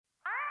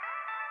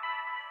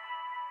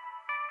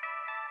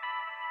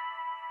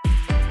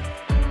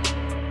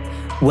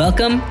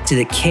Welcome to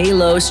the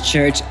Kalos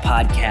Church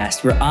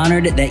podcast. We're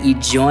honored that you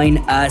join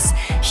us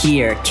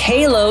here.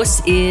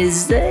 Kalos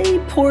is a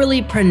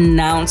poorly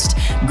pronounced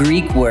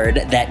Greek word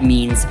that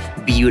means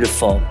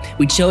beautiful.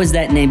 We chose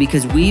that name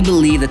because we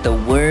believe that the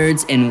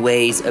words and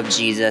ways of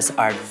Jesus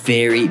are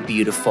very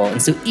beautiful.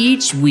 And so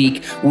each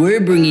week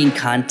we're bringing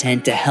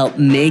content to help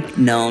make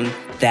known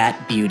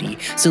that beauty.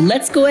 So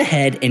let's go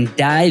ahead and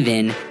dive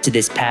in to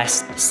this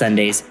past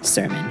Sunday's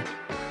sermon.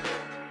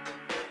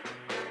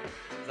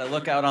 I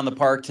look out on the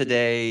park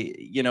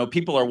today,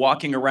 people are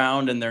walking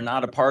around and they're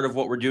not a part of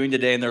what we're doing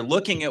today, and they're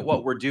looking at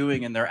what we're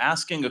doing and they're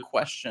asking a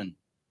question.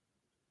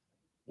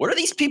 What are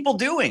these people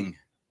doing?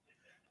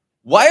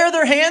 Why are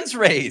their hands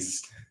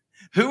raised?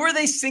 Who are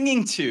they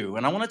singing to?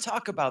 And I want to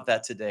talk about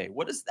that today.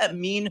 What does that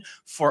mean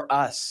for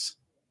us?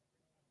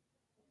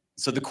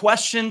 So the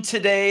question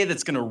today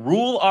that's going to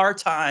rule our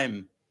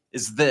time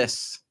is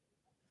this.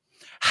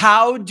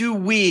 How do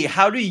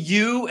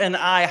you and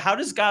I, how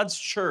does God's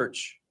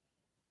church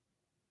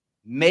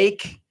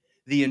make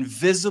the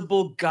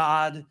invisible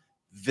God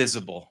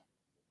visible?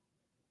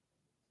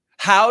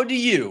 How do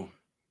you,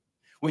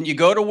 when you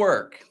go to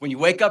work, when you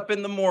wake up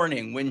in the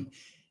morning, when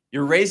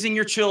you're raising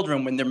your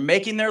children, when they're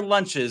making their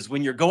lunches,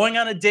 when you're going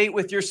on a date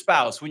with your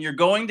spouse, when you're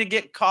going to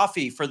get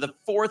coffee for the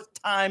fourth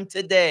time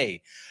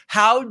today,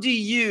 how do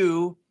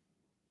you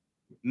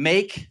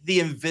make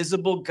the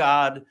invisible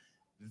God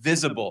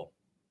visible?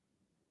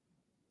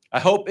 I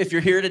hope if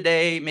you're here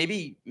today,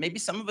 maybe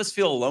some of us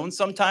feel alone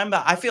sometime,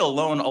 but I feel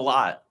alone a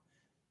lot.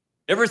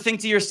 Ever think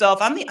to yourself,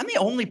 I'm the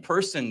only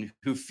person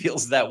who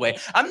feels that way.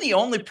 I'm the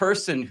only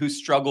person who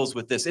struggles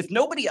with this. If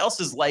nobody else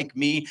is like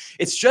me,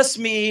 it's just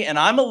me and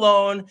I'm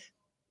alone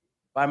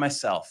by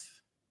myself.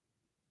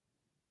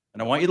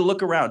 And I want you to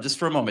look around just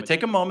for a moment.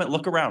 Take a moment,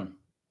 look around.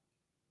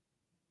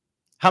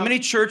 How many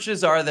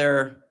churches are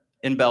there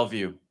in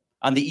Bellevue,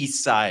 on the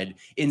east side,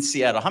 in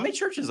Seattle? How many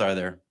churches are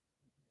there?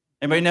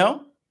 Anybody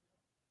know?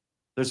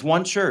 There's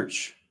one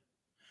church.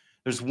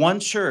 There's one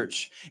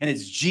church, and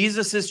it's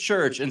Jesus's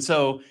church. And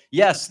so,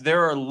 yes,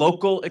 there are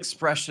local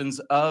expressions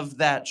of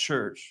that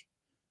church.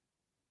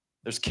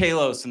 There's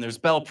Kalos, and there's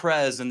Bel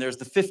Prez, and there's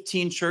the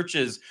 15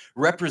 churches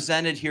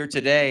represented here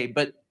today,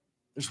 but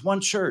there's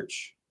one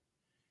church.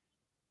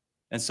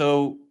 And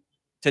so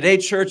today,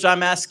 church,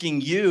 I'm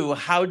asking you,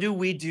 how do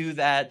we do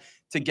that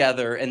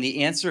together? And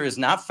the answer is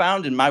not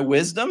found in my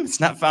wisdom. It's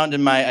not found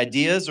in my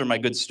ideas or my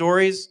good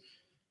stories.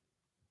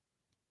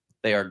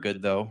 They are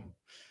good, though.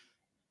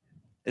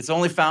 It's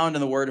only found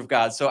in the Word of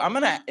God. So I'm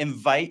going to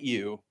invite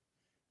you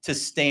to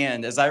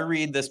stand as I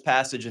read this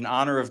passage in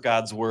honor of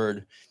God's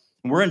Word.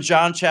 And we're in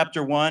John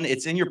chapter 1.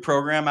 It's in your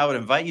program. I would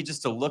invite you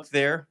just to look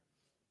there.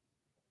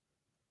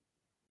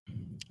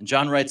 And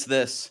John writes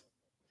this.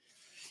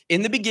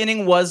 In the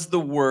beginning was the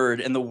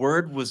Word, and the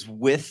Word was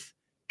with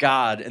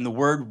God, and the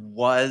Word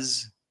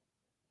was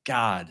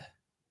God.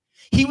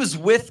 He was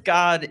with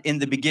God in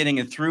the beginning,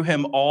 and through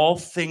him all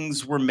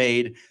things were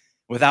made.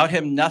 Without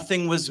him,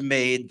 nothing was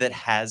made that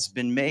has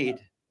been made.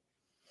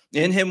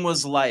 In him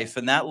was life,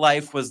 and that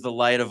life was the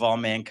light of all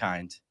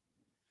mankind.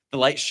 The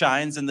light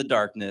shines in the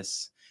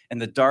darkness,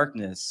 and the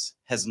darkness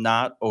has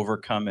not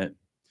overcome it.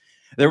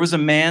 There was a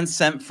man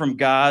sent from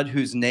God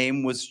whose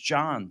name was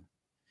John.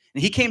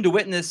 And he came to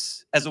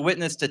witness as a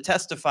witness to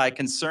testify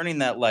concerning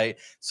that light,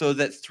 so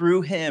that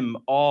through him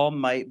all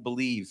might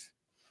believe.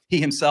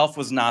 He himself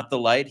was not the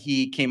light.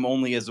 He came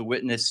only as a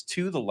witness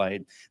to the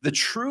light. The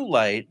true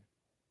light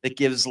that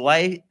gives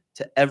light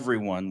to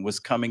everyone was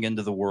coming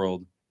into the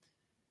world,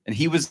 and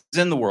he was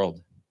in the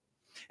world.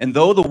 And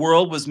though the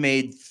world was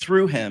made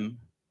through him,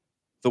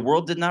 the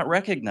world did not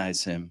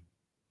recognize him.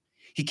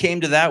 He came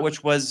to that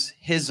which was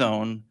his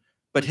own,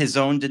 but his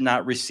own did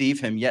not receive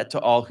him. Yet to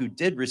all who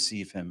did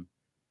receive him,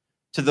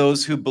 to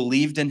those who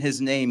believed in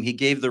his name, he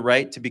gave the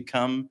right to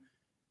become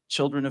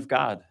children of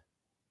God.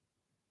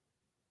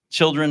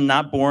 Children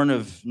not born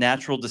of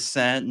natural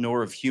descent,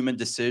 nor of human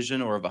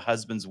decision or of a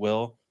husband's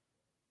will,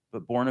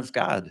 but born of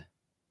God.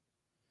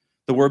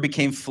 The Word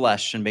became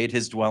flesh and made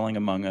his dwelling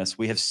among us.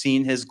 We have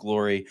seen his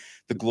glory,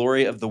 the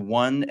glory of the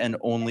one and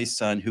only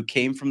Son who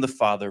came from the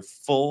Father,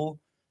 full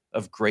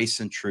of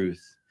grace and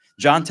truth.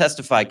 John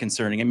testified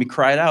concerning him. He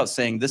cried out,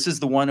 saying, "This is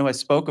the one who I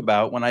spoke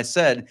about when I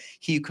said,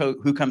 he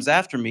who comes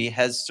after me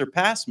has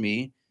surpassed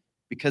me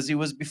because he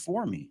was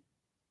before me."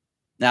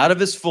 Now, out of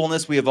his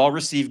fullness, we have all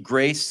received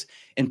grace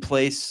in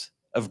place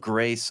of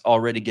grace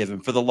already given.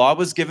 For the law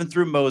was given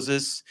through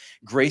Moses,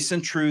 grace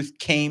and truth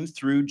came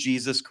through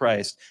Jesus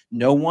Christ.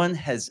 No one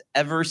has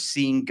ever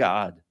seen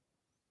God,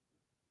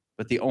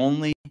 but the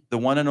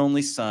one and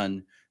only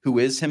Son, who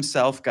is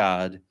himself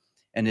God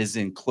and is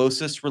in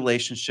closest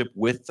relationship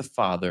with the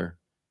Father,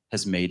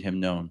 has made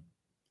him known.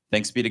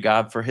 Thanks be to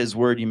God for his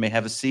word. You may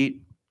have a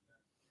seat.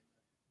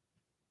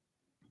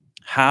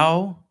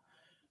 How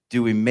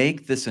do we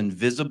make this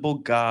invisible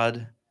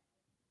God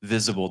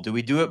visible? Do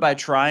we do it by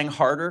trying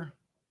harder?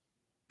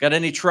 Got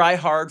any try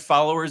hard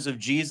followers of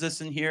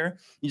Jesus in here?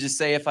 You just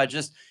say, if I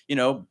just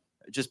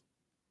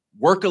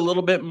work a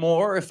little bit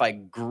more, if I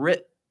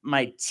grit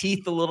my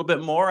teeth a little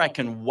bit more. I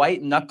can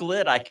white knuckle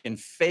it. I can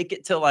fake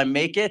it till I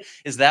make it.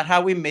 Is that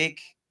how we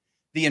make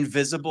the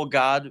invisible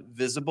God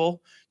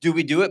visible? Do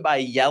we do it by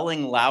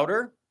yelling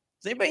louder?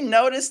 Does anybody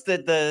notice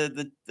that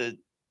the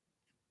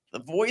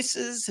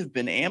voices have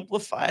been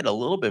amplified a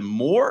little bit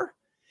more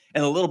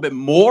and a little bit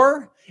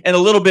more and a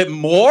little bit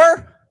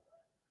more?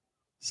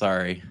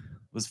 Sorry, it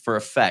was for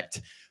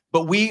effect.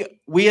 But we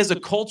as a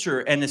culture,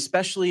 and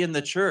especially in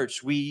the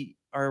church, we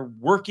are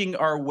working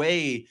our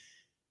way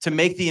to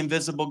make the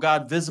invisible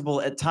God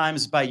visible at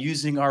times by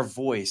using our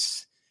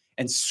voice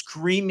and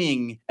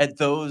screaming at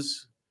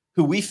those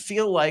who we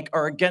feel like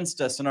are against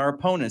us and our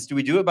opponents. Do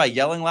we do it by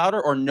yelling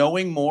louder or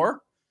knowing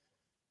more?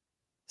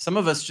 Some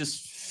of us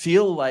just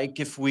feel like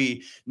if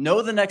we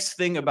know the next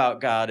thing about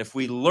God, if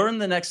we learn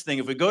the next thing,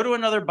 if we go to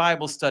another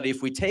Bible study,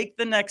 if we take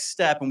the next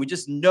step and we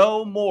just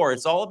know more,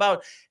 it's all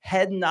about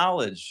head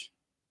knowledge.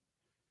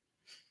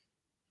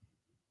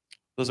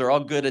 Those are all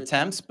good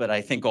attempts, but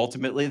I think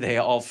ultimately they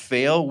all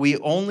fail. We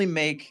only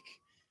make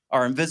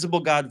our invisible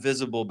God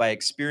visible by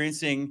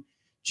experiencing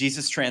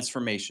Jesus'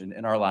 transformation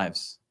in our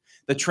lives.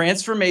 The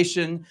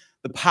transformation,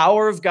 the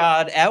power of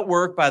God at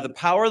work by the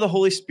power of the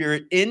Holy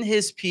Spirit in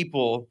his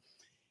people.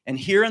 And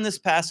here in this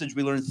passage,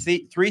 we learn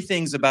three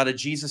things about a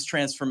Jesus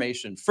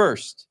transformation.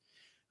 First,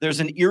 there's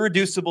an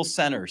irreducible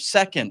center.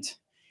 Second,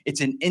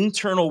 it's an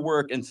internal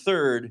work. And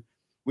third,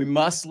 we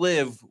must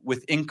live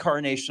with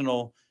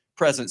incarnational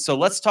presence. So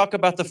let's talk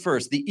about the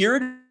first. The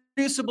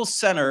irreducible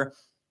center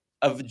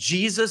of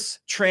Jesus'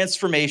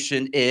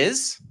 transformation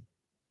is,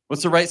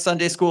 what's the right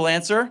Sunday school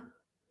answer?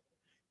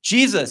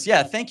 Jesus.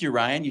 Yeah, thank you,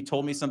 Ryan. You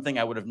told me something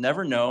I would have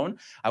never known.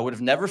 I would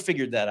have never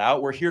figured that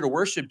out. We're here to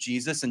worship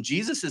Jesus, and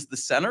Jesus is the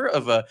center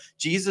of a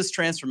Jesus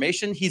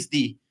transformation. He's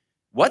the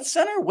what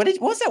center? What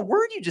was that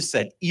word you just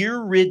said?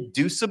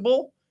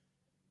 Irreducible?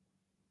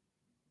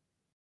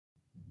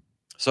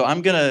 So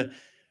I'm going to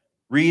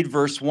read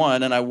verse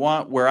 1, and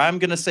where I'm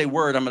going to say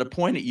word, I'm going to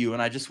point at you,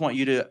 and I just want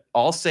you to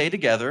all say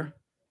together,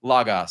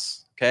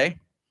 Logos, okay?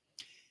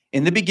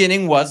 In the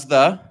beginning was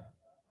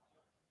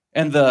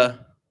and the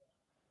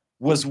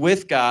was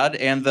with God,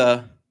 and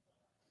the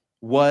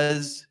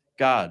was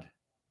God.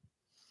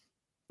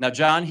 Now,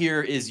 John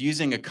here is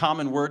using a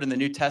common word in the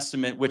New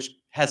Testament, which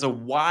has a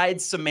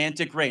wide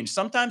semantic range.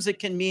 Sometimes it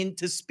can mean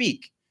to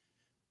speak,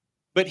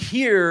 but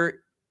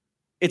here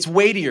it's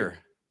weightier.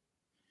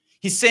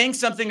 He's saying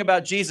something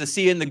about Jesus.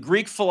 See, in the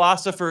Greek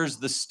philosophers,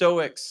 the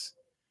Stoics,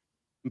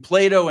 and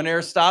Plato and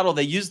Aristotle,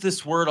 they use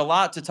this word a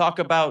lot to talk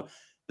about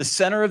the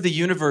center of the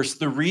universe,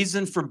 the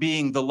reason for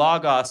being, the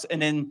Logos.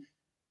 And in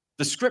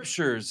the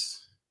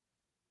scriptures,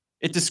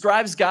 it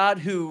describes God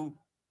who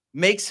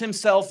makes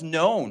himself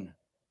known,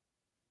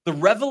 the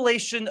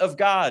revelation of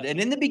God. And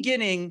in the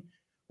beginning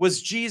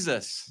was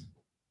Jesus.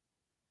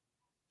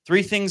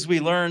 Four things we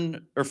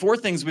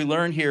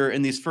learn here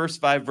in these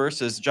first 5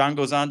 verses. John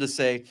goes on to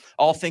say,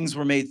 all things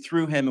were made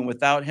through him, and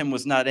without him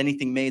was not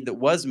anything made that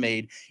was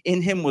made.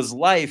 In him was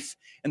life,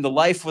 and the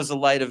life was the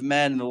light of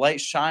men, and the light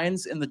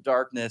shines in the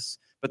darkness,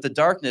 but the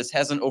darkness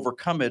hasn't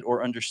overcome it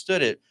or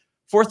understood it.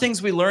 4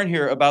 things we learn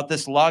here about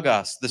this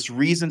Logos, this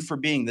reason for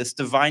being, this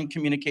divine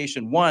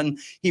communication. 1,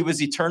 he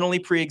was eternally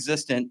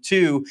pre-existent.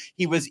 2,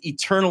 he was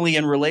eternally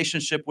in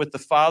relationship with the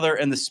Father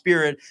and the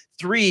Spirit.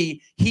 3,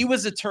 he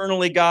was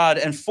eternally God.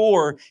 And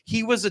 4,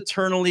 he was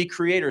eternally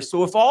creator.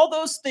 So if all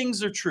those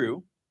things are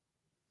true,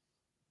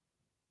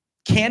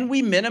 can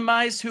we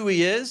minimize who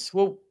he is?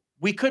 Well,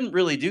 we couldn't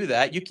really do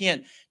that. You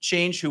can't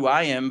change who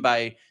I am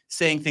by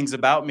saying things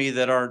about me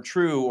that aren't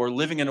true or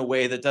living in a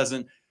way that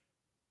doesn't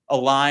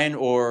align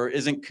or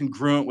isn't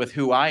congruent with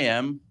who I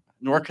am,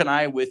 nor can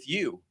I with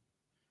you.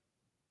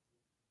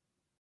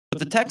 But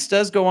the text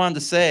does go on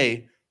to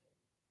say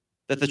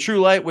that the true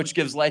light, which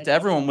gives light to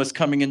everyone, was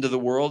coming into the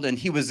world, and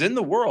he was in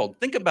the world.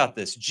 Think about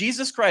this.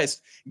 Jesus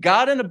Christ,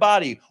 God in a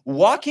body,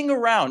 walking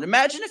around.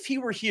 Imagine if he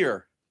were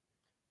here.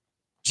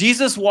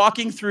 Jesus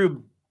walking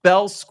through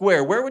Bell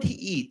Square. Where would he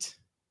eat?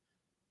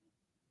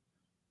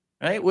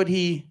 Right? Would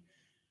he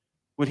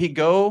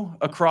go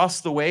across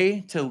the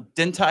way to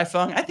Din Tai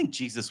Fung? I think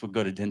Jesus would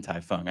go to Din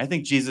Tai Fung. I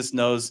think Jesus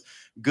knows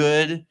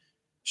good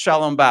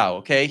Shalom Bao,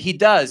 okay? He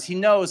does. He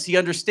knows. He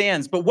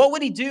understands. But what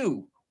would he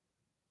do?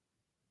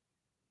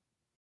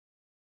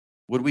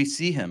 Would we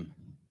see him?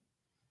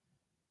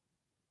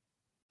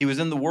 He was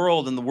in the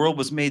world, and the world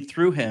was made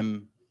through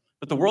him,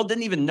 but the world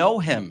didn't even know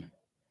him.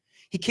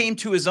 He came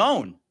to his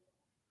own,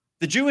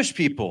 the Jewish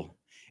people.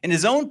 And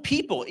his own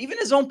people, even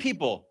his own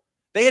people,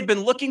 they had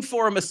been looking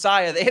for a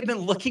Messiah. They had been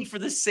looking for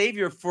the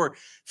Savior for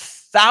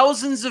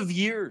thousands of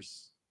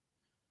years.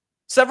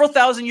 Several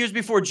thousand years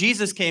before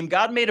Jesus came,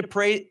 God made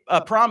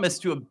a promise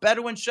to a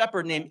Bedouin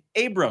shepherd named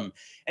Abram.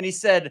 And he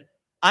said,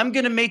 I'm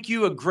going to make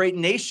you a great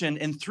nation,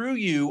 and through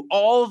you,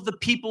 all of the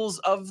peoples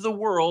of the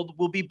world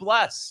will be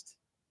blessed.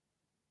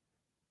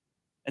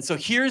 And so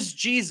here's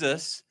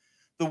Jesus,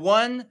 the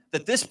one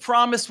that this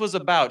promise was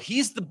about.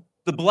 He's the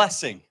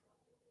blessing.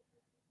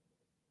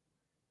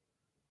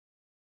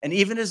 And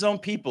even his own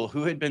people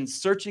who had been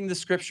searching the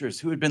scriptures,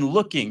 who had been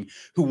looking,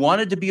 who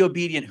wanted to be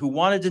obedient, who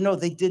wanted to know,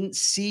 they didn't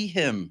see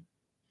him.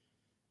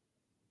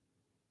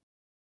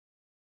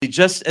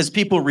 Just as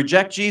people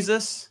reject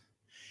Jesus,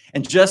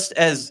 and just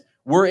as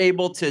we're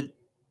able to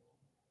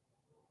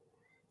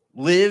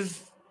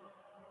live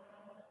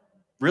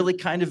really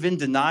kind of in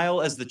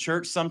denial as the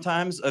church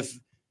sometimes of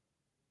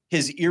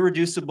his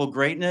irreducible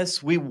greatness,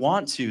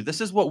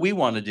 this is what we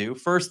want to do.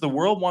 First, the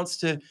world wants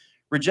to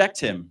reject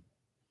him.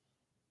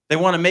 They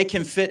want to make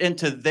him fit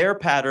into their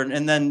pattern.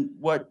 And then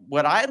what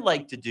I'd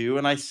like to do,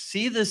 and I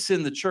see this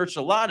in the church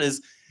a lot,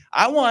 is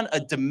I want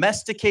a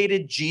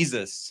domesticated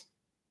Jesus.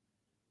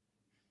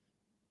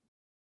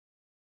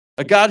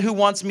 A God who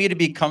wants me to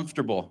be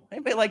comfortable.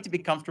 Anybody like to be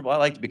comfortable? I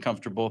like to be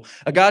comfortable.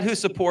 A God who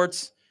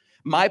supports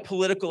my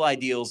political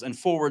ideals and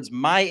forwards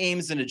my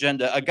aims and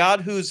agenda. A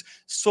God whose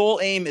sole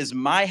aim is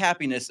my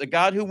happiness. A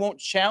God who won't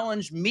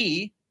challenge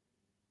me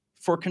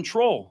for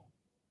control.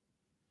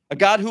 A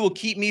God who will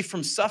keep me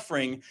from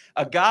suffering.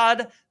 A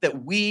God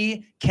that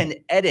we can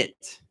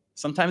edit.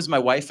 Sometimes my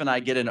wife and I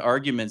get in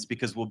arguments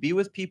because we'll be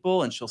with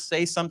people and she'll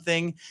say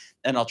something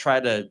and I'll try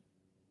to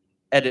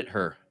edit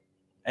her.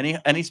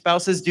 Any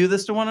spouses do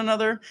this to one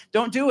another?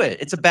 Don't do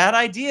it. It's a bad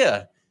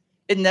idea.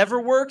 It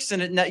never works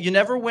and you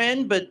never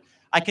win, but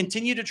I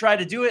continue to try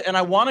to do it. And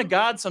I want a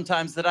God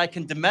sometimes that I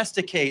can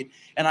domesticate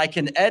and I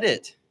can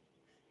edit.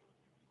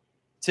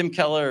 Tim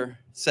Keller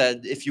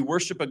said, if you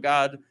worship a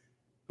God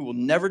who will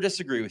never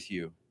disagree with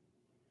you,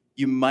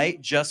 you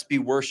might just be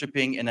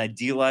worshiping an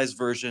idealized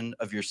version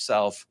of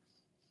yourself.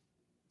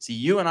 See,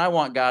 you and I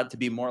want God to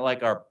be more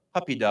like our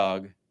puppy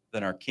dog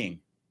than our king.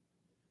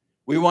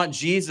 We want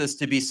Jesus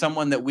to be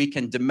someone that we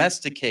can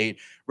domesticate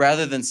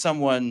rather than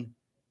someone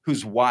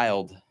who's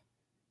wild.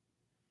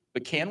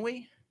 But can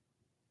we?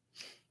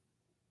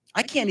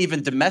 I can't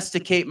even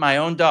domesticate my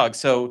own dog.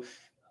 So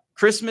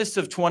Christmas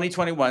of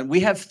 2021, we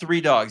have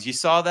 3 dogs. You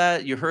saw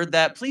that? You heard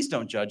that? Please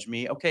don't judge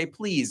me, okay?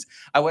 Please.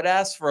 I would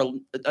ask for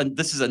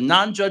this is a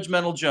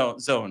non-judgmental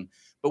zone,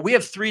 but we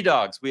have 3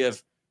 dogs. We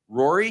have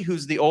Rory,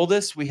 who's the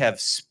oldest. We have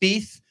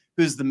Spieth,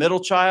 who's the middle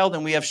child,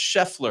 and we have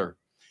Scheffler.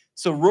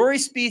 So Rory,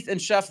 Spieth, and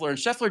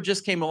Scheffler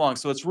just came along.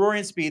 So it's Rory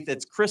and Spieth.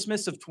 It's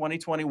Christmas of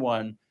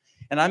 2021,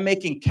 and I'm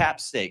making cap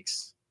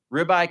steaks,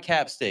 ribeye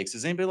cap steaks.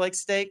 Does anybody like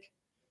steak?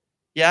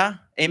 Yeah?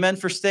 Amen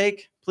for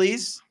steak,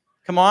 please?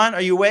 Come on,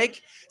 are you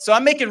awake? So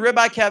I'm making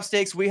ribeye cap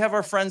steaks. We have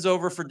our friends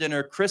over for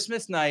dinner,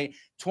 Christmas night,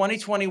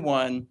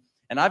 2021,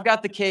 and I've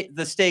got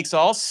the steaks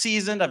all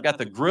seasoned. I've got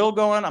the grill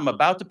going. I'm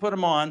about to put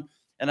them on,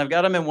 and I've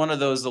got them in one of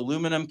those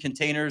aluminum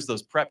containers,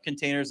 those prep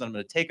containers, and I'm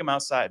going to take them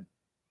outside.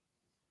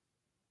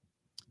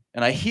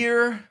 And I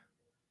hear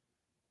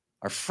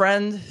our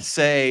friend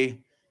say,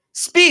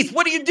 Spieth,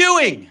 what are you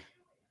doing?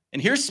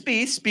 And here's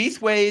Spieth.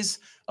 Spieth weighs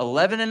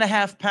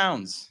 11.5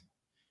 pounds.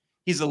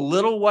 He's a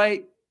little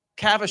white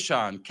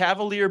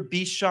Cavalier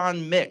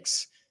Bichon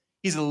mix.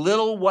 He's a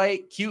little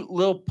white, cute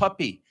little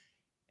puppy.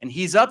 And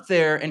he's up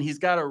there and he's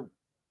got a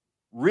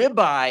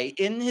ribeye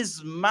in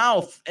his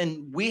mouth.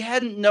 And we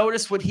hadn't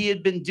noticed what he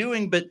had been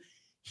doing, but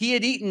he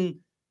had eaten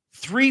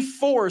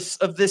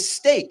 3/4 of this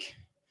steak.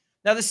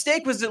 Now, the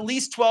steak was at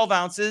least 12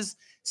 ounces.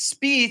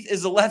 Spieth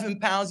is 11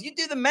 pounds. You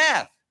do the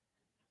math.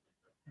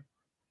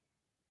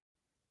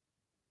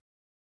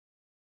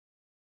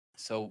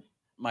 So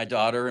my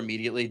daughter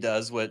immediately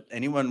does what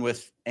anyone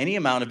with any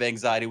amount of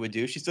anxiety would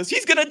do. She says,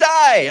 he's going to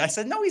die. I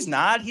said, no, he's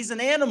not. He's an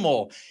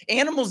animal.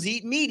 Animals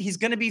eat meat. He's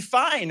going to be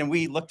fine. And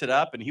we looked it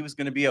up and he was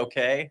going to be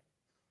okay.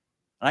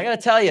 And I got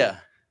to tell you,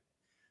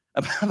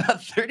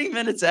 about 30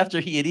 minutes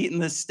after he had eaten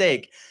this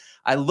steak,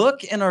 I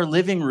look in our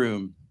living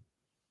room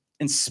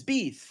and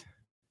Spieth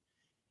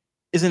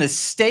is in a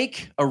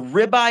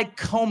ribeye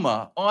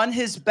coma on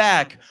his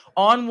back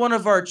on one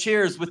of our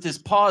chairs with his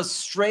paws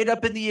straight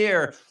up in the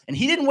air. And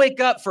he didn't wake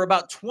up for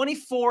about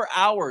 24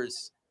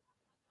 hours.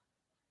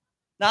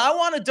 Now, I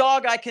want a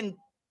dog I can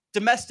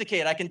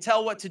domesticate. I can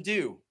tell what to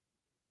do.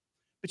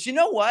 But you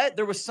know what?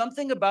 There was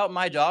something about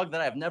my dog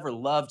that I've never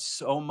loved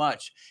so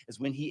much as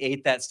when he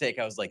ate that steak.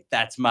 I was like,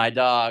 that's my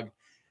dog.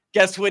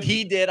 Guess what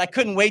he did? I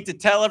couldn't wait to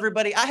tell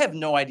everybody. I have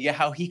no idea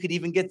how he could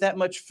even get that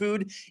much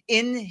food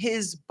in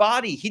his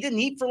body. He didn't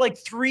eat for like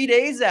 3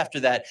 days after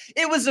that.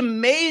 It was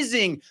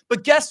amazing.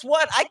 But guess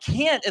what? I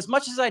can't, as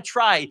much as I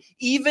try,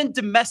 even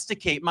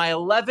domesticate my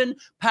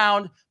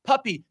 11-pound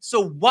puppy.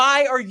 So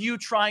why are you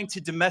trying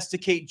to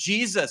domesticate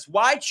Jesus?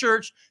 Why,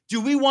 church, do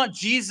we want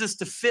Jesus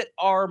to fit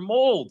our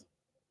mold?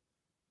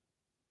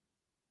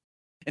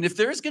 And if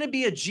there's going to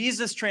be a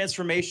Jesus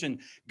transformation,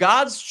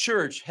 God's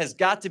church has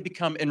got to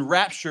become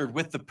enraptured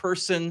with the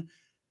person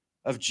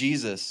of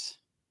Jesus.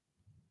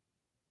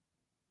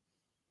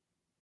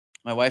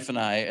 My wife and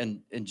I,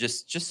 and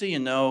just so you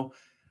know,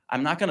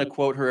 I'm not going to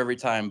quote her every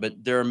time,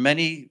 but there are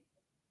many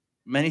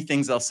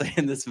things I'll say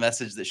in this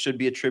message that should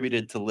be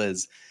attributed to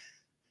Liz.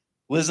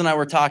 Liz and I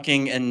were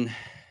talking, and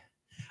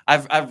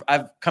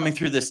I've coming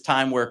through this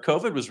time where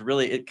COVID was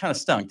it kind of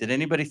stunk. Did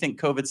anybody think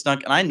COVID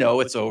stunk? And I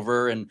know it's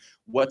over and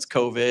what's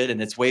COVID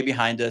and it's way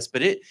behind us.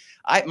 But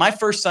my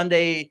first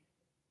Sunday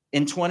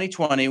in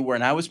 2020,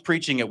 when I was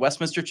preaching at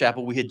Westminster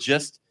Chapel, we had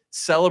just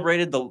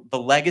celebrated the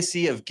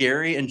legacy of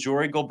Gary and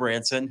Jory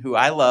Gulbranson, who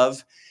I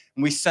love.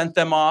 And we sent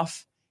them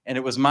off. And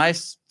it was my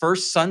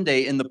first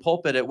Sunday in the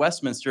pulpit at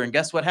Westminster. And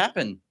guess what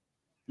happened?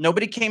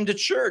 Nobody came to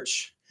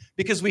church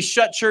because we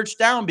shut church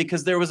down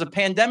because there was a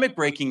pandemic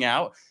breaking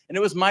out. And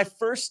it was my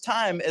first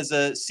time as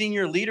a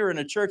senior leader in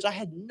a church. I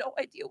had no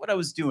idea what I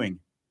was doing.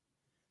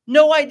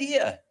 No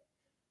idea.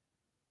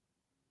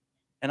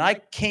 And I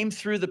came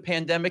through the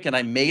pandemic and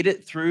I made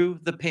it through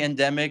the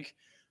pandemic,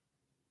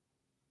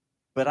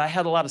 but I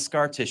had a lot of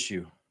scar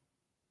tissue.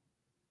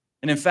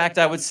 And in fact,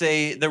 I would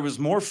say there was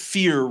more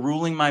fear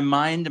ruling my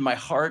mind and my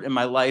heart and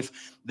my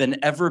life than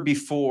ever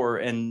before.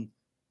 And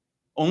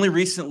only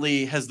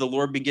recently has the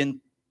Lord begun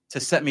to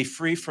set me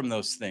free from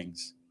those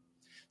things.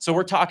 So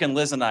we're talking,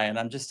 Liz and I, and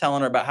I'm just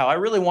telling her about how I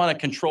really want to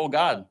control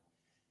God.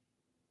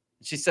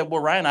 She said,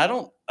 well, Ryan, I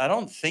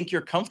don't think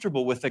you're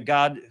comfortable with a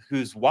God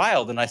who's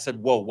wild. And I said,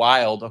 whoa,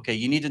 wild. Okay,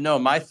 you need to know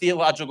my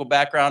theological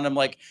background. I'm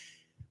like,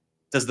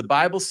 does the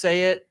Bible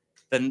say it?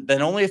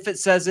 Then only if it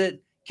says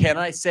it, can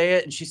I say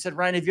it? And she said,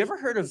 Ryan, have you ever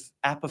heard of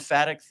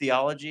apophatic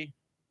theology?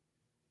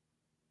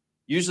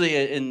 Usually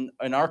in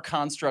our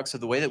constructs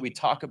of the way that we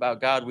talk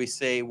about God, we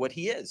say what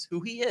he is,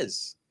 who he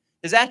is,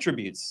 his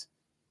attributes,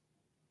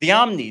 the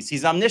omnis,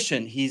 he's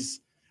omniscient,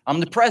 he's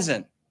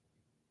omnipresent.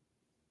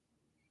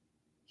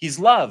 He's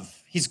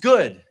love, he's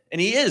good, and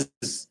he is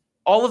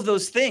all of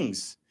those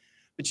things.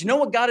 But you know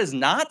what God is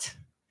not?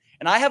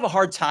 And I have a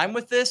hard time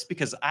with this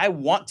because I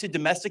want to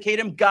domesticate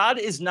him. God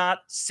is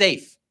not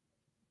safe.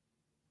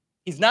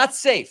 He's not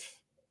safe.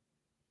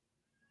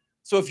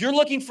 So if you're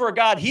looking for a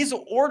God, he's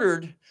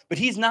ordered, but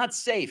he's not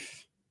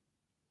safe.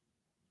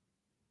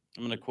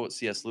 I'm going to quote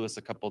C.S. Lewis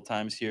a couple of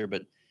times here,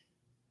 but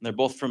they're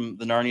both from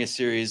the Narnia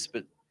series.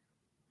 But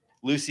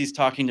Lucy's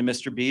talking to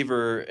Mr.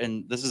 Beaver,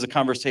 and this is a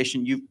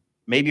conversation you've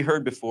maybe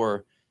heard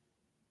before.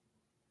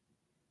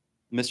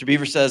 Mr.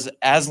 Beaver says,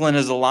 Aslan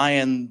is a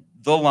lion,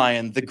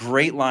 the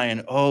great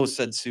lion. Oh,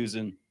 said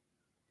Susan.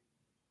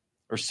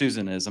 Or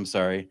Susan is, I'm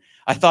sorry.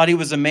 I thought he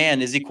was a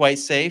man. Is he quite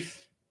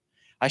safe?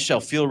 I shall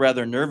feel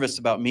rather nervous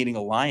about meeting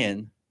a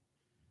lion.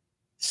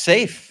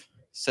 Safe,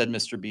 said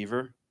Mr.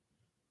 Beaver.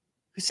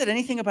 Who said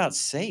anything about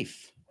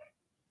safe?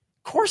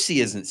 Of course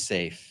he isn't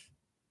safe.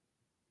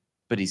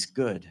 But he's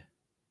good.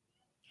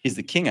 He's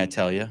the king, I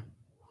tell you.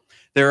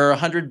 There are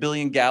 100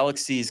 billion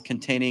galaxies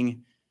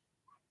containing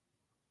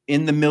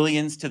in the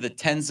millions to the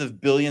tens of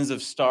billions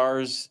of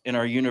stars in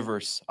our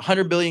universe.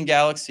 100 billion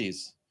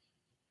galaxies,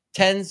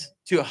 tens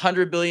to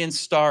 100 billion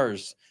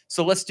stars.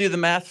 So let's do the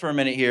math for a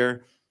minute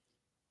here.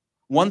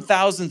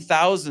 1,000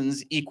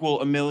 thousands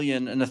equal a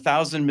million, and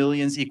 1,000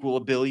 millions equal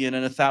a billion,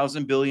 and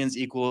 1,000 billions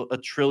equal a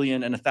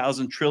trillion, and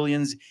 1,000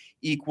 trillions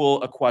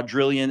equal a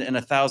quadrillion, and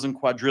 1,000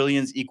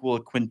 quadrillions equal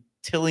a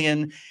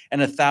quintillion,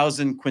 and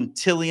 1,000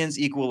 quintillions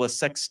equal a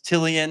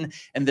sextillion,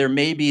 and there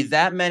may be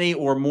that many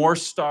or more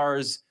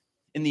stars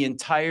in the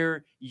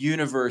entire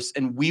universe.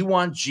 And we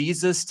want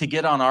Jesus to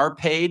get on our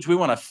page. We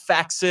want to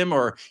fax him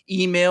or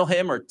email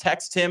him or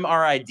text him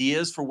our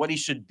ideas for what he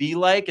should be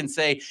like and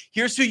say,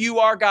 here's who you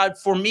are, God,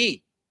 for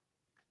me.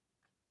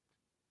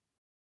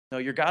 No,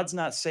 your God's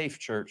not safe,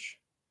 church,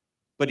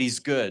 but he's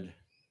good.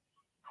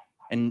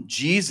 And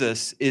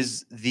Jesus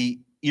is the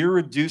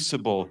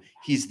irreducible.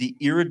 He's the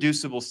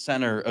irreducible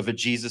center of a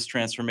Jesus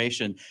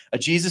transformation. A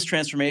Jesus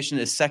transformation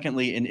is,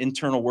 secondly, an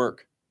internal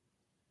work.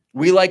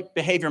 We like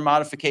behavior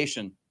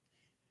modification.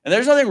 And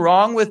there's nothing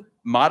wrong with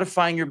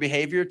modifying your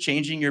behavior,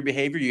 changing your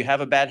behavior. You have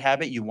a bad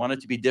habit, you want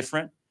it to be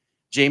different.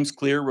 James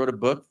Clear wrote a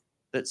book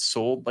that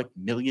sold like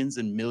millions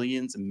and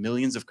millions and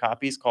millions of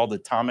copies called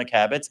Atomic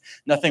Habits.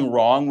 Nothing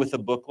wrong with a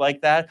book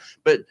like that.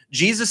 But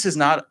Jesus is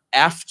not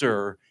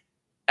after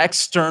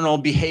external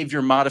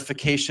behavior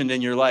modification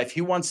in your life.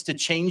 He wants to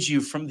change you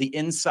from the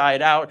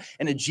inside out.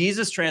 And a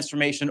Jesus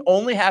transformation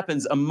only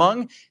happens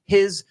among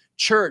his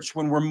church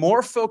when we're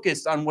more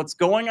focused on what's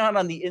going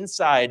on the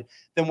inside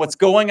than what's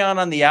going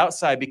on the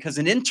outside, because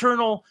an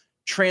internal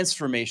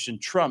transformation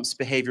trumps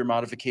behavior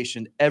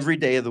modification every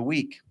day of the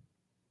week.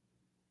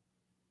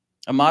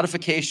 A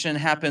modification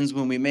happens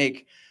when we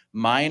make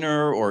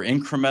minor or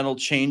incremental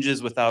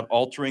changes without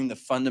altering the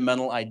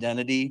fundamental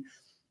identity.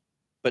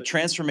 But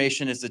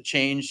transformation is a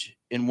change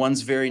in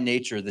one's very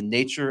nature, the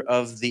nature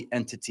of the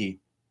entity.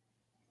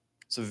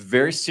 It's a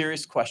very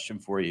serious question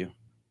for you.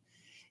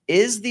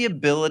 Is the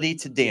ability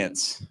to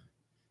dance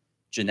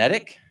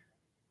genetic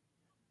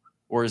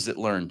or is it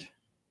learned?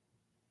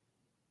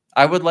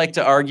 I would like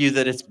to argue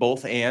that it's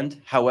both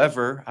and.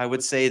 However, I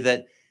would say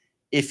that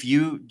if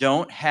you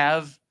don't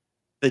have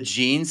the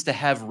genes to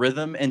have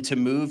rhythm and to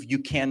move, you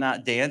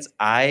cannot dance.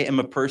 I am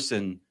a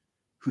person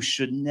who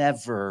should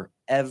never,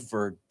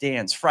 ever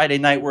dance. Friday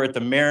night, we're at the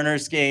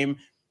Mariners game.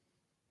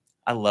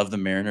 I love the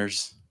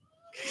Mariners.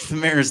 The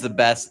Mariners are the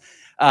best.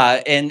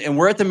 And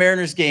we're at the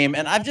Mariners game,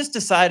 and I've just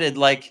decided,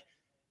 like,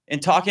 in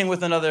talking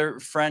with another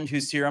friend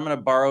who's here, I'm going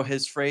to borrow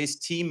his phrase,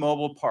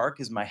 T-Mobile Park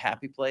is my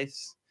happy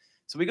place.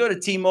 So we go to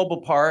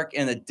T-Mobile Park,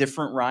 and a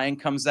different Ryan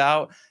comes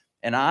out,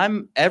 and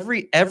I'm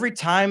every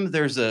time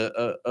there's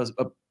a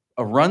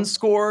a run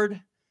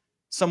scored,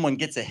 someone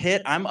gets a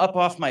hit, I'm up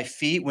off my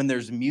feet. When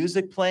there's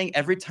music playing,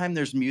 every time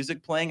there's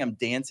music playing, I'm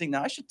dancing.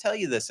 Now, I should tell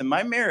you this, in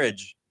my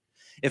marriage,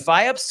 if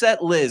I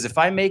upset Liz, if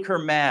I make her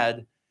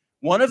mad,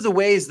 one of the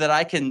ways that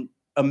I can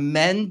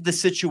amend the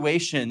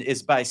situation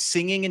is by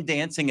singing and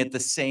dancing at the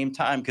same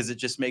time, because it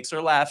just makes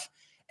her laugh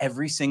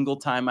every single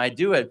time I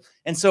do it.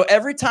 And so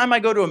every time I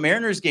go to a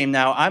Mariners game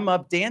now, I'm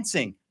up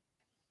dancing.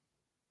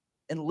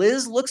 And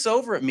Liz looks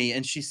over at me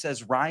and she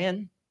says,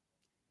 Ryan,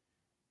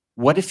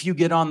 what if you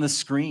get on the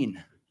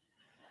screen?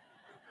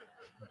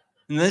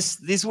 And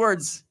these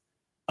words,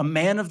 a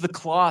man of the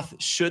cloth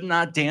should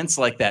not dance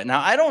like that.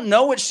 Now, I don't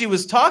know what she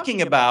was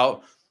talking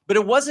about, but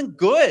it wasn't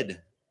good.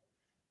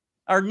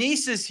 Our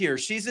niece is here.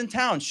 She's in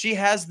town. She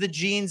has the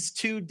genes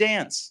to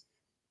dance.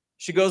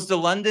 She goes to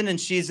London and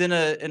she's in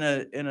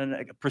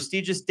a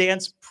prestigious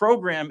dance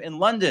program in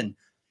London.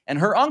 And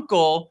her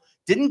uncle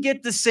didn't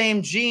get the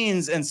same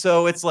genes. And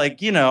so it's like,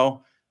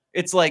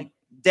 it's like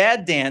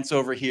dad dance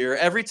over here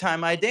every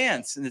time I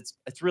dance. And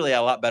it's really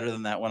a lot better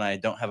than that when I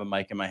don't have a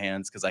mic in my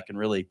hands, because I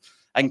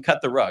can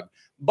cut the rug.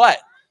 But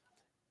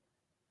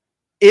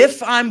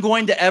if I'm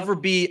going to ever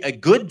be a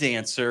good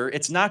dancer,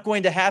 it's not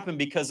going to happen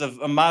because of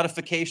a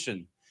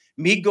modification.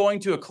 Me going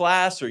to a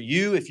class, or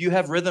if you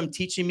have rhythm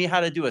teaching me how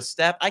to do a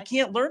step, I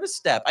can't learn a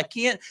step. I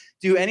can't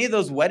do any of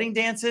those wedding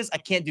dances. I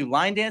can't do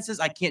line dances.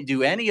 I can't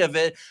do any of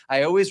it.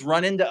 I always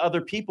run into other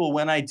people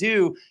when I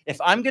do. If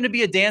I'm going to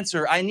be a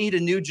dancer, I need a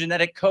new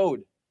genetic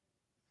code.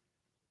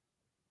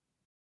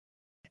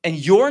 And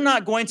you're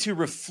not going to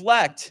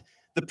reflect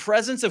the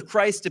presence of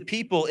Christ to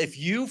people if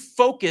you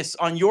focus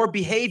on your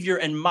behavior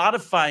and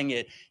modifying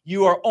it.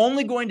 You are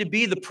only going to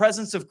be the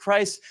presence of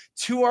Christ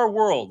to our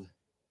world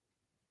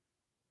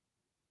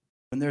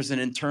when there's an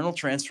internal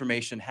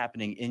transformation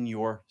happening in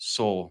your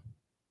soul.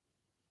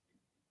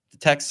 The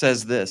text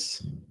says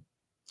this,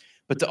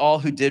 but to all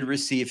who did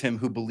receive him,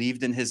 who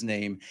believed in his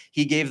name,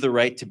 he gave the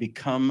right to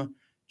become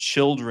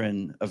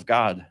children of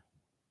God,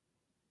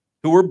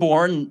 who were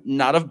born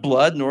not of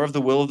blood, nor of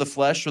the will of the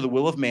flesh or the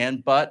will of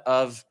man, but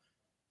of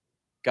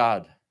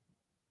God.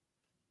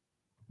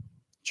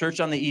 Church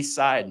on the East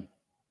Side,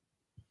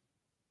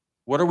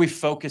 what are we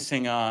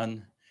focusing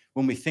on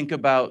when we think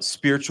about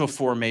spiritual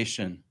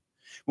formation?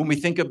 When we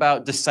think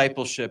about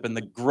discipleship and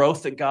the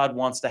growth that God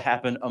wants to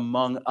happen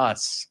among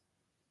us?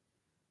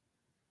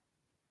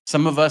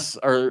 Some of us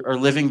are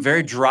living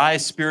very dry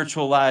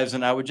spiritual lives,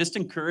 and I would just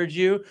encourage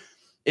you,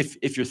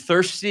 if you're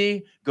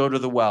thirsty, go to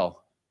the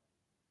well.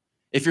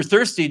 If you're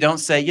thirsty, don't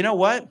say, you know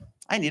what?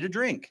 I need a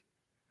drink.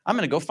 I'm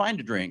going to go find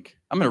a drink.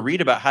 I'm going to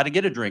read about how to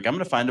get a drink. I'm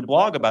going to find a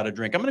blog about a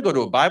drink. I'm going to go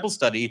to a Bible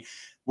study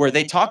where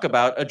they talk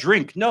about a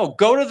drink. No,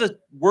 go to the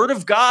Word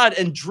of God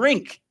and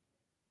drink.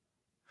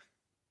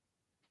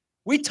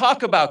 We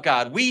talk about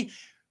God. We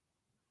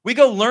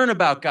go learn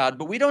about God,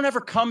 but we don't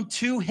ever come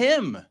to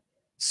him.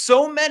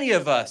 So many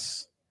of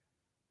us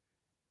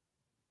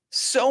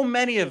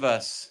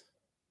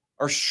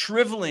are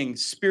shriveling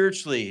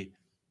spiritually,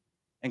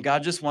 and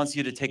God just wants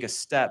you to take a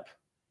step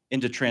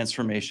into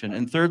transformation.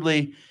 And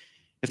thirdly,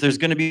 if there's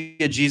going to be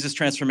a Jesus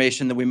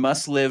transformation, then we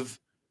must live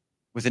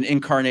with an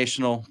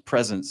incarnational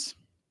presence.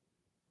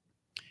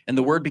 And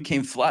the Word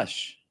became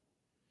flesh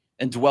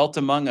and dwelt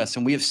among us,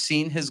 and we have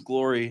seen his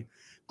glory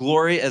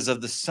as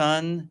of the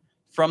Son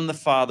from the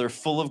Father,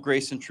 full of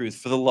grace and truth.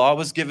 For the law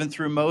was given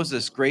through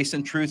Moses. Grace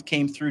and truth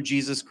came through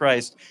Jesus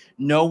Christ.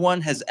 No one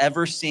has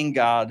ever seen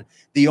God.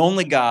 The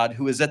only God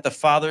who is at the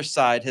Father's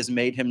side has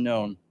made him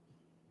known.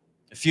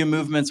 A few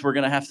movements we're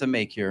going to have to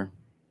make here.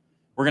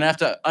 We're going to have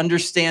to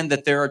understand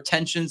that there are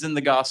tensions in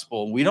the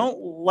gospel. We don't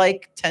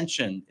like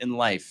tension in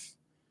life.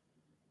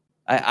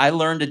 I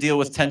learned to deal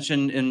with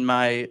tension in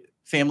my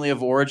family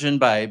of origin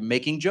by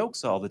making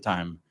jokes all the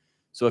time.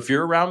 So if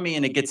you're around me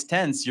and it gets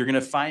tense, you're going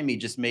to find me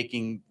just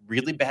making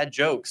really bad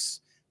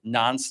jokes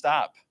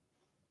nonstop.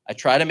 I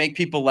try to make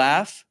people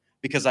laugh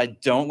because I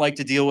don't like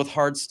to deal with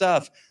hard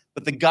stuff.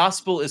 But the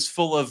gospel is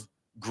full of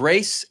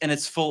grace and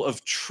it's full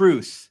of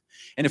truth.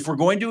 And if we're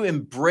going to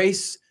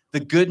embrace the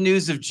good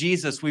news of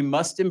Jesus, we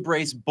must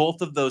embrace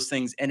both of those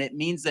things. And it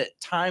means that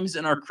times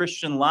in our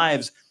Christian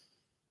lives,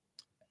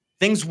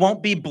 things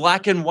won't be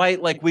black and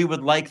white like we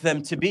would like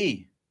them to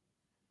be.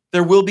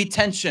 There will be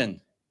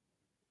tension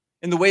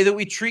in the way that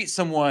we treat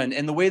someone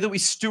and the way that we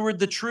steward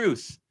the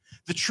truth.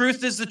 The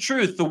truth is the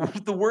truth.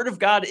 The Word of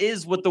God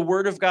is what the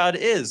Word of God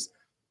is.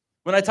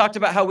 When I talked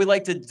about how we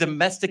like to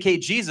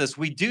domesticate Jesus,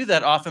 we do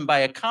that often by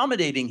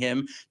accommodating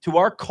him to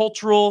our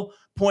cultural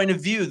point of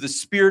view, the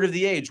spirit of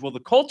the age. Well, the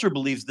culture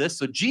believes this,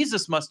 so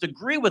Jesus must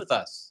agree with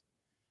us.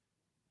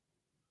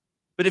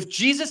 But if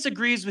Jesus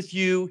agrees with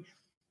you,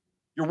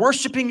 you're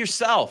worshiping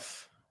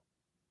yourself.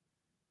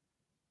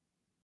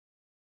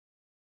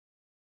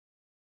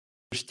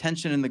 There's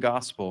tension in the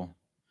gospel.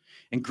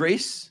 And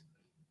grace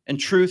and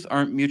truth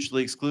aren't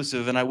mutually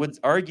exclusive. And I would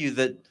argue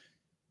that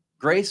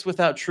grace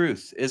without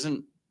truth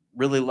isn't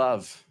really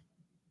love.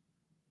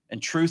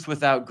 And truth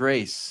without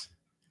grace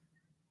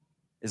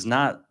is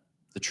not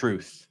the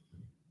truth.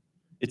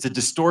 It's a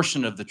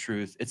distortion of the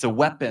truth. It's a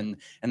weapon,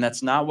 and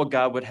that's not what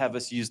God would have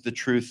us use the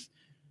truth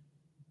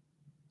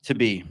to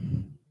be.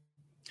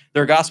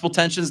 There are gospel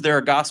tensions. There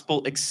are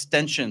gospel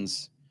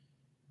extensions.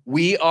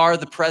 We are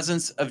the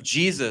presence of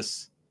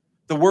Jesus.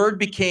 The Word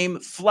became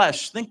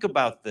flesh. Think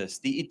about this.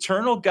 The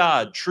eternal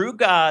God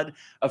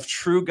of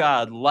true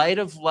God, light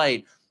of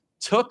light,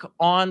 took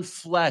on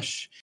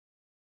flesh.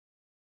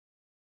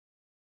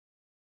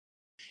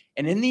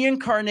 And in the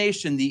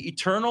incarnation, the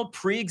eternal,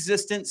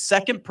 pre-existent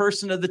second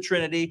person of the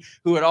Trinity,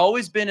 who had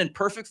always been in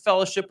perfect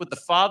fellowship with the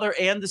Father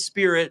and the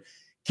Spirit,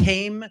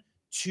 came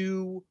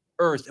to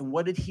earth. And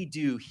what did he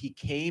do? He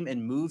came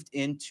and moved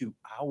into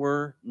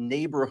our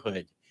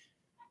neighborhood.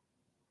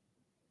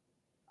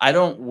 I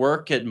don't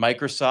work at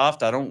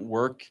Microsoft. I don't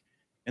work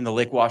in the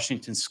Lake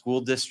Washington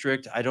School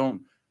District. I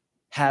don't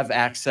have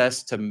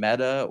access to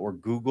Meta or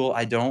Google.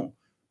 I don't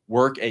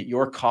work at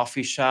your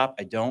coffee shop.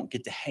 I don't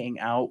get to hang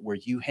out where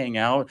you hang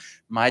out.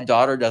 My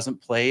daughter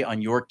doesn't play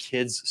on your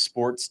kids'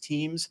 sports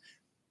teams.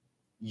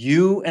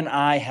 You and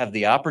I have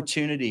the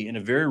opportunity in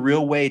a very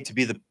real way to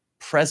be the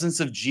presence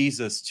of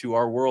Jesus to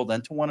our world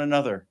and to one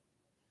another.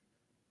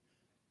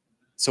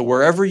 So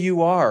wherever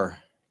you are,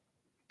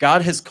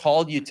 God has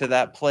called you to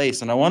that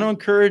place. And I want to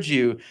encourage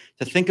you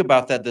to think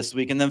about that this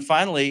week. And then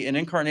finally, an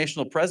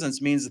incarnational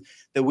presence means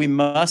that we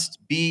must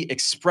be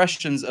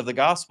expressions of the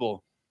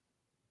gospel.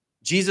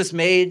 Jesus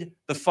made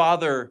the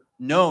Father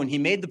known. He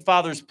made the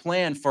Father's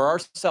plan for our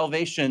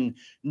salvation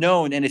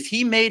known. And if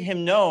he made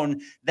him known,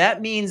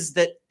 that means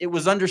that it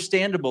was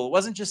understandable. It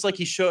wasn't just like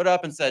he showed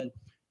up and said,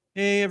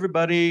 hey,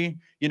 everybody,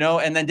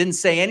 and then didn't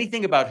say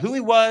anything about who he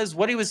was,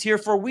 what he was here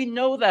for. We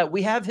know that.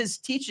 We have his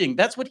teaching.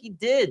 That's what he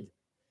did.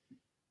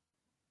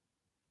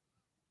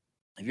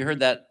 Have you heard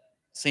that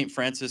St.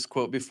 Francis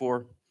quote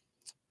before?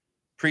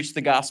 Preach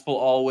the gospel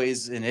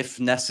always, and if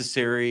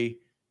necessary,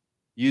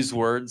 use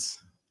words.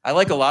 I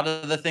like a lot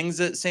of the things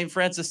that St.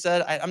 Francis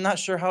said. I'm not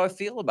sure how I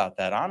feel about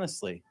that,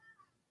 honestly.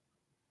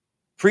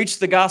 Preach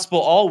the gospel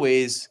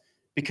always,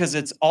 because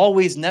it's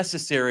always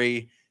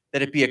necessary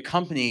that it be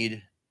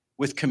accompanied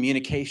with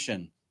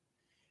communication.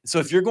 So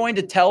if you're going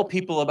to tell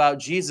people about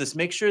Jesus,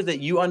 make sure that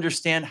you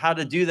understand how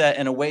to do that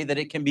in a way that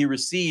it can be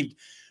received.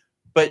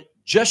 But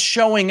just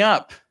showing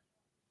up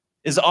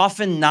is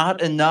often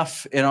not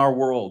enough in our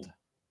world.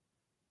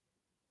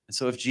 And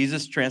so if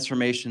Jesus'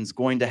 transformation is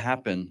going to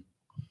happen,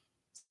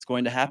 it's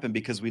going to happen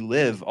because we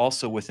live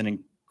also with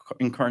an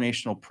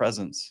incarnational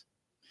presence.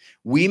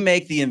 We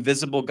make the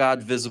invisible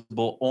God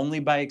visible only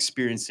by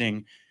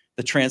experiencing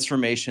the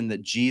transformation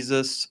that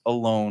Jesus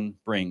alone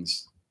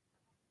brings.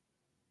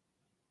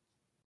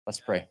 Let's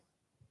pray.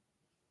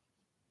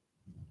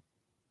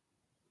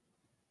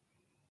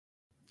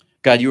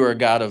 God, you are a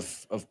God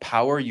of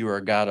power. You are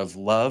a God of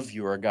love.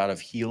 You are a God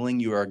of healing.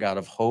 You are a God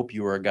of hope.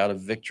 You are a God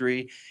of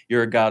victory.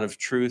 You're a God of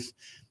truth.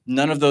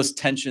 None of those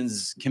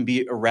tensions can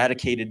be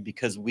eradicated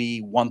because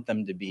we want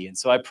them to be. And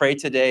so I pray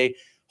today,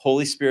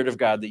 Holy Spirit of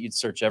God, that you'd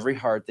search every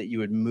heart, that you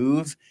would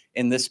move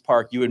in this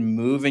park, you would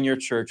move in your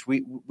church.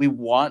 We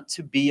want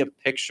to be a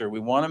picture. We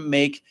want to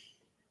make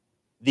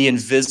the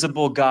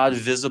invisible God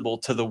visible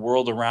to the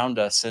world around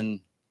us. And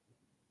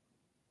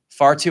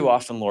far too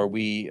often, Lord,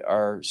 we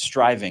are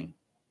striving.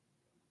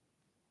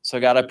 So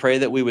God, I pray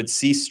that we would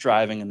cease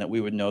striving and that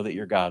we would know that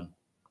you're God.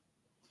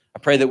 I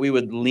pray that we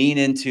would lean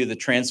into the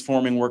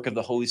transforming work of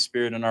the Holy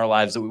Spirit in our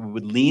lives, that we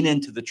would lean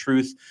into the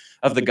truth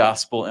of the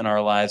gospel in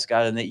our lives,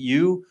 God, and that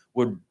you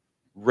would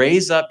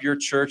raise up your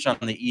church on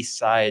the east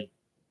side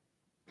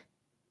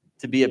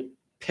to be a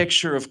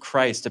picture of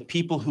Christ, a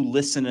people who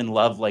listen and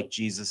love like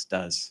Jesus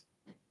does.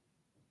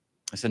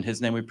 It's in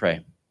his name we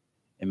pray.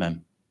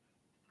 Amen.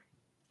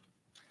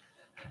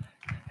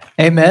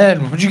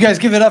 Amen. Would you guys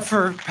give it up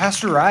for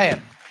Pastor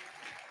Ryan?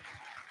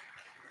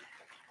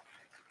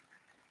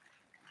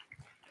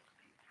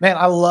 Man,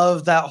 I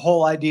love that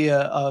whole idea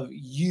of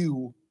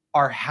you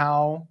are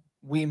how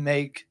we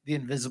make the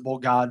invisible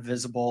God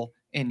visible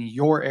in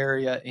your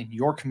area, in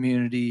your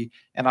community.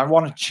 And I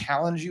want to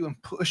challenge you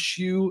and push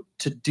you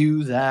to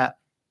do that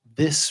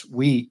this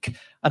week.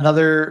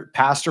 Another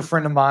pastor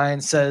friend of mine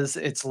says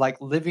it's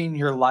like living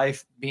your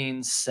life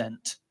being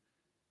sent.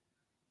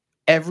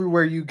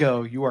 Everywhere you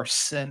go, you are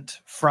sent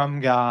from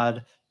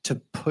God to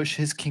push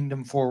his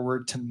kingdom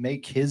forward, to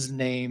make his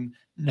name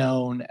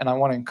known. And I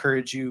want to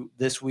encourage you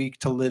this week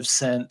to live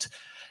sent.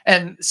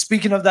 And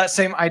speaking of that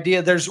same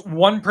idea, there's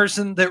one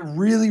person that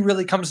really,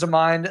 really comes to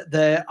mind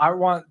that I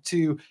want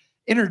to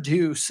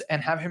introduce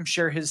and have him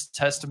share his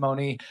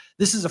testimony.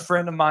 This is a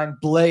friend of mine,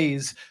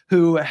 Blaze,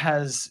 who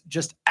has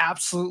just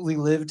absolutely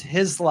lived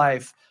his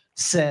life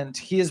sent.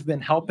 He has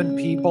been helping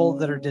people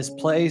that are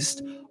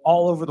displaced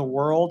all over the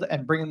world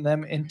and bringing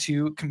them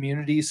into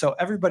community. So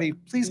everybody,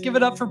 please give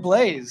it up for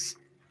Blaze.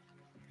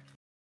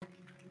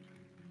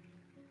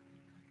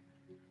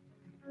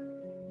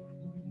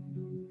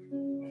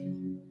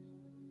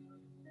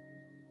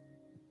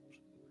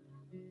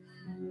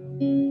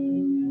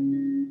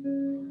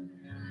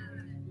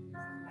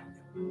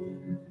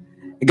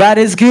 God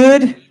is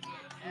good.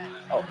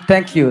 Oh,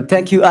 thank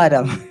you,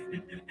 Adam.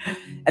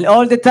 And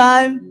all the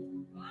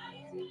time,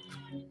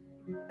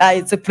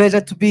 It's a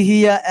pleasure to be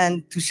here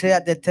and to share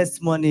the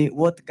testimony,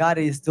 what God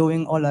is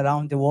doing all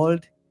around the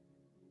world.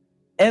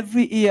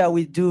 Every year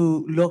we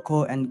do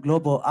local and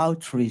global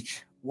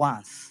outreach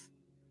once.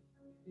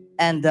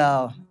 And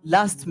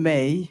last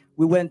May,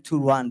 we went to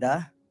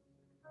Rwanda.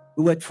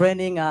 We were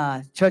training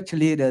church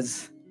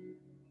leaders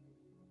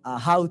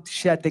how to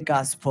share the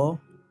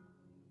gospel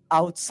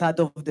outside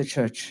of the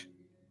church.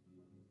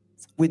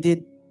 We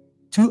did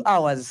 2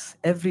 hours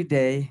every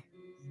day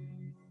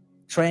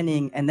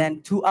training, and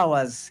then 2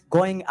 hours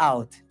going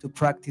out to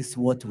practice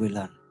what we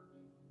learn.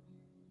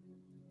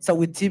 So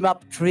we team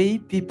up 3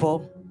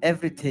 people,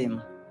 every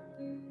team.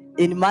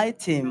 In my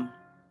team,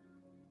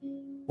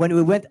 when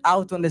we went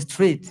out on the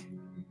street,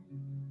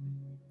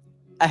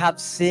 I have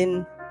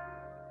seen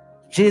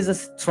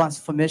Jesus'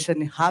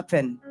 transformation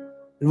happen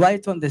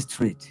right on the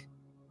street.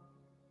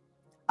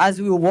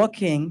 As we were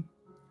walking,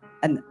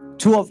 and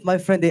 2 of my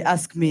friends, they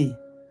asked me,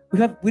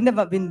 we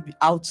never been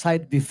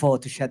outside before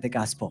to share the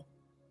gospel.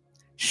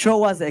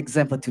 Show us an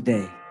example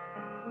today.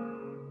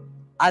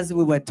 As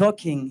we were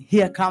talking,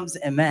 here comes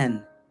a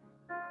man.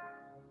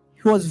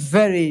 He was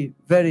very,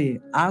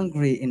 very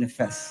angry in the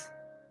face.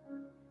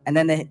 And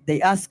then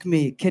they asked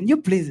me, can you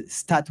please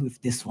start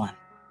with this one?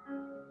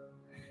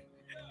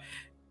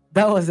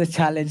 That was a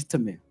challenge to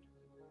me.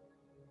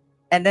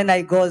 And then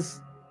I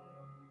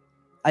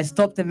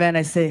stopped the man,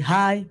 I say,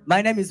 hi,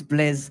 my name is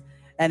Blaise.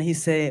 And he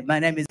say, my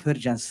name is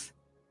Purjans.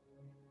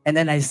 And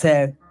then I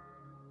say,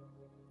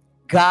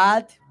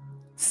 God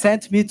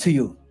sent me to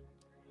you.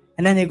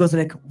 And then he goes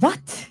like,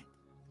 what?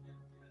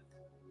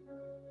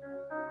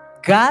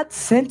 God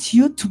sent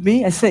you to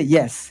me? I say,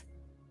 yes.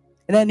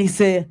 And then he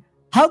say,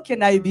 how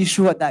can I be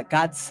sure that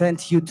God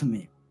sent you to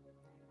me?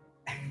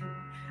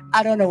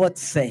 I don't know what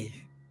to say.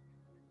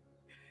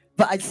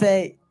 But I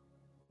say,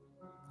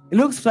 it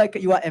looks like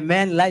you are a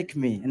man like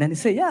me. And then he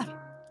say, yeah,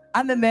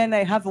 I'm a man.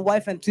 I have a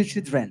wife and 2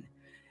 children.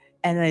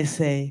 And I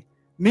say,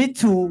 me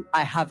too.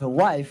 I have a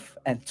wife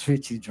and 3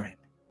 children.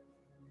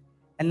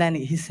 And then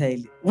he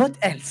said, what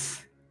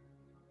else?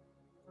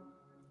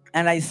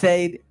 And I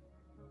said,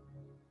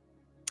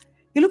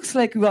 it looks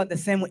like we are the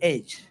same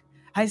age.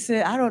 I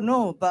said, I don't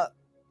know, but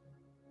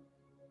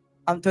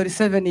I'm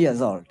 37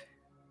 years old.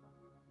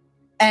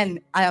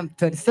 And I am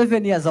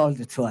 37 years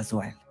old too as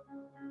well.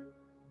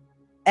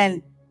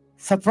 And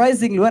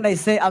surprisingly, when I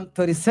say I'm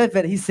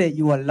 37, he said,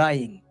 you are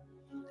lying.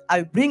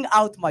 I bring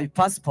out my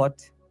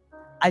passport.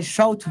 I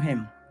show to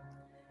him.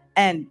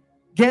 And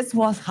guess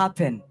what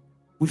happened?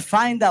 We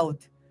find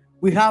out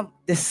we have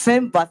the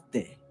same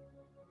birthday.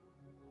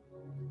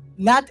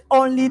 Not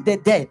only the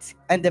date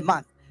and the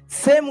month,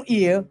 same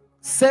year,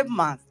 same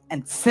month,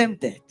 and same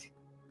date.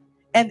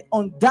 And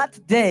on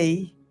that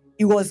day,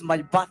 it was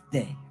my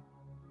birthday.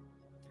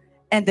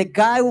 And the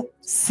guy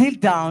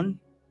sit down,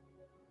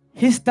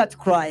 he started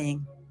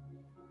crying.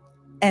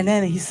 And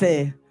then he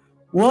said,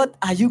 what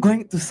are you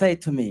going to say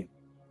to me?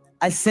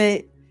 I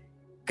say,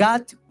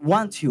 God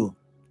wants you.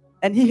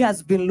 And he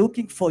has been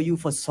looking for you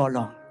for so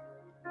long.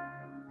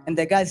 And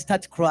the guy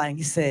started crying.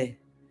 He said,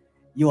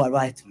 you are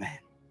right, man.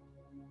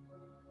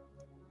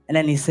 And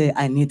then he said,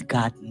 I need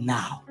God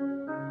now.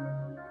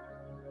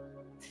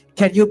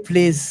 Can you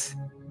please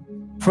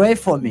pray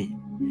for me?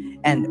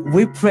 And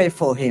we pray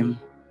for him.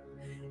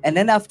 And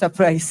then after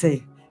prayer, he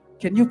said,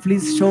 can you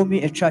please show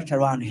me a church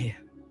around here?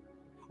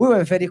 We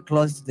were very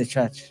close to the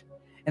church.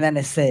 And then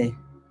I say,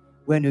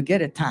 when you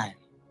get a time,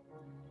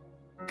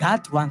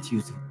 God wants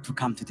you to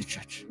come to the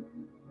church.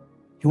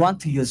 He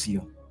wants to use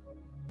you.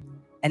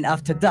 And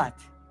after that,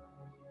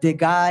 the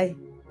guy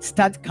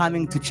started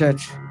coming to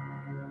church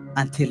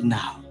until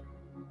now.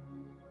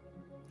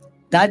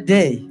 That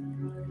day,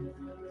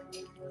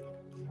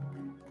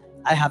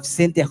 I have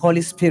seen the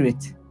Holy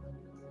Spirit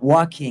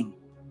working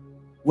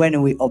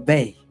when we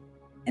obey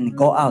and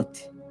go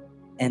out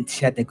and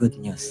share the good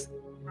news.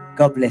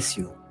 God bless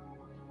you.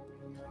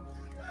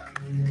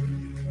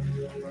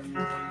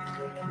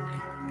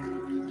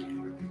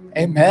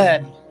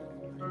 Amen.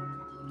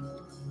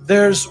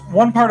 There's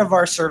one part of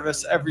our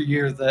service every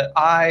year that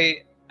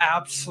I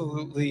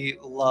absolutely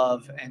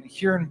love, and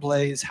hearing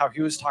Blaise, how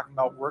he was talking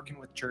about working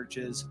with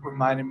churches,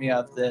 reminded me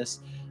of this.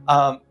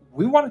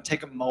 We want to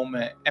take a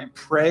moment and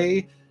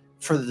pray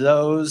for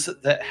those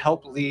that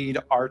help lead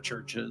our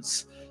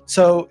churches.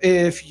 So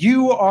if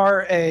you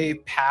are a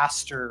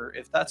pastor,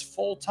 if that's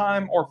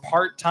full-time or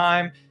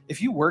part-time,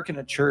 if you work in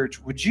a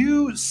church, would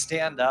you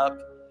stand up?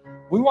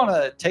 We want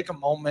to take a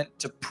moment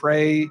to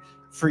pray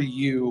for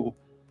you.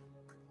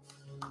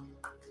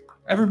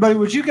 Everybody,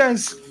 would you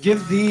guys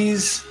give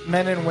these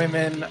men and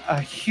women a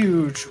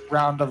huge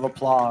round of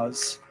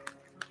applause?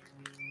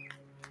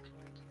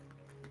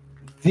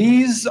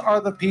 These are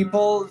the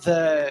people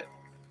that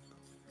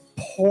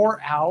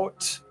pour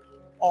out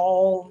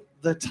all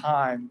the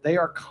time. They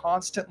are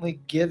constantly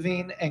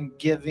giving and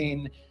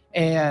giving.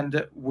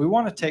 And we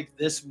want to take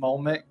this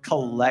moment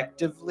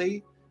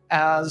collectively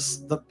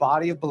as the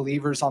body of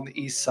believers on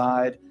the East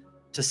Side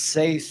to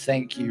say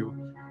thank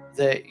you,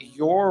 that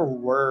your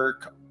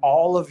work,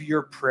 all of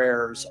your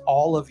prayers,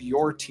 all of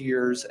your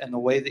tears, and the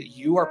way that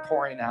you are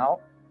pouring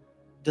out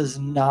does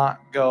not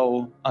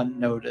go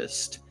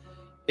unnoticed.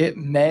 It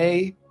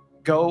may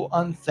go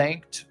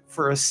unthanked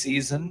for a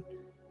season,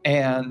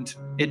 and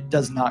it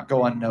does not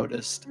go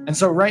unnoticed. And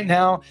so right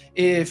now,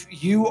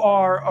 if you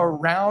are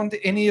around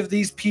any of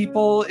these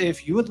people,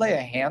 if you would lay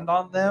a hand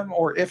on them,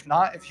 or if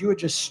not, if you would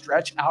just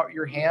stretch out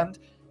your hand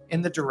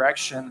in the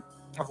direction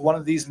of one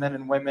of these men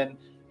and women,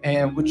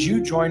 and would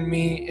you join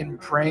me in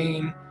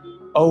praying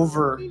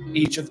over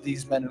each of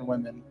these men and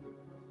women?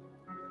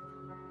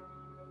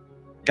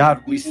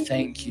 God, we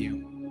thank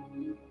you.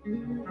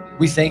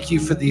 We thank you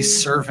for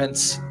these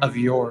servants of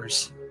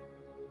yours.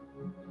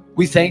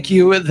 We thank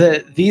you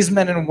that these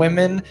men and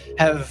women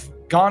have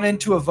gone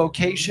into a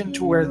vocation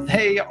to where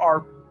they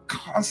are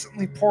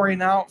constantly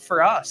pouring out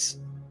for us.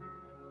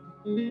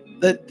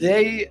 That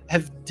they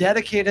have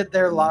dedicated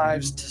their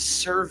lives to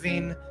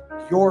serving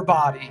your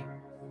body.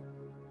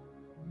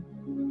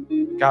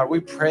 God,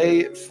 we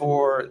pray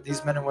for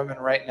these men and women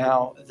right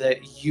now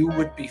that you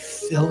would be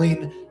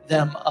filling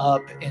them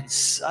up in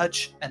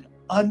such an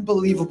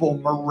unbelievable,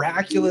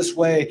 miraculous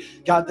way.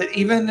 God, that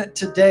even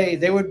today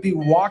they would be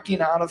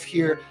walking out of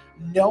here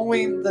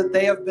knowing that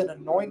they have been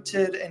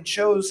anointed and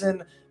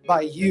chosen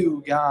by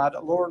you, God.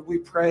 Lord, we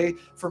pray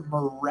for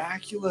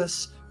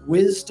miraculous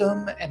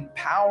wisdom and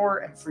power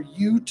and for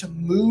you to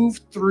move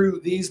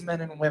through these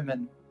men and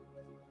women.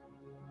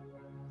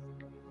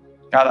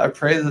 God, I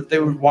pray that they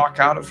would walk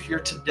out of here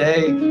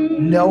today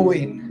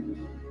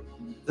knowing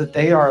that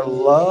they are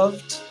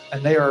loved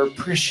and they are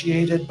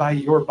appreciated by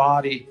your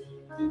body.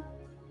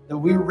 That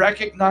we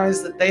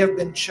recognize that they have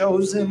been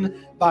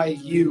chosen by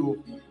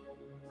you.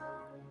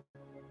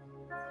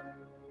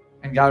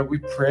 And God, we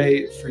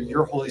pray for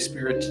your Holy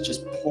Spirit to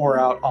just pour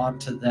out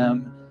onto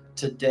them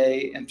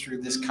today and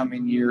through this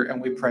coming year.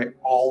 And we pray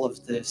all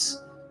of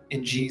this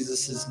in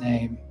Jesus'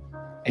 name.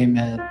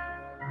 Amen.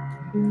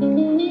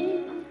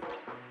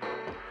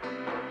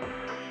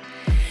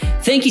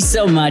 Thank you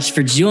so much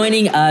for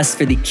joining us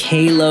for the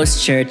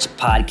Kalos Church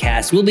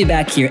podcast. We'll be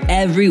back here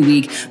every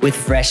week with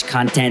fresh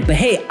content. But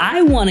hey,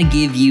 I want to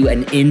give you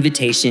an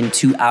invitation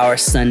to our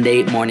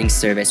Sunday morning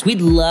service.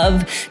 We'd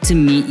love to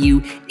meet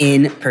you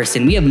in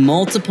person. We have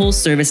multiple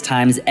service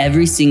times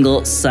every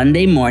single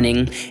Sunday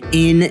morning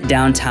in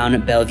downtown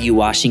Bellevue,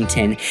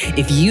 Washington.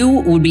 If you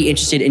would be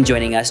interested in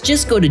joining us,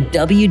 just go to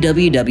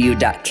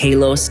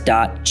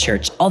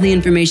www.kalos.church. All the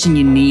information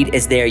you need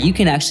is there. You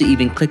can actually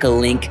even click a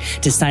link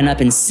to sign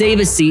up and save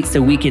a seat so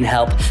we can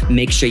help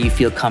make sure you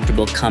feel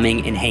comfortable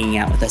coming and hanging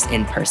out with us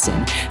in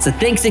person. So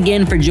thanks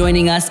again for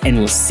joining us, and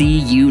we'll see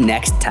you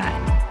next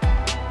time.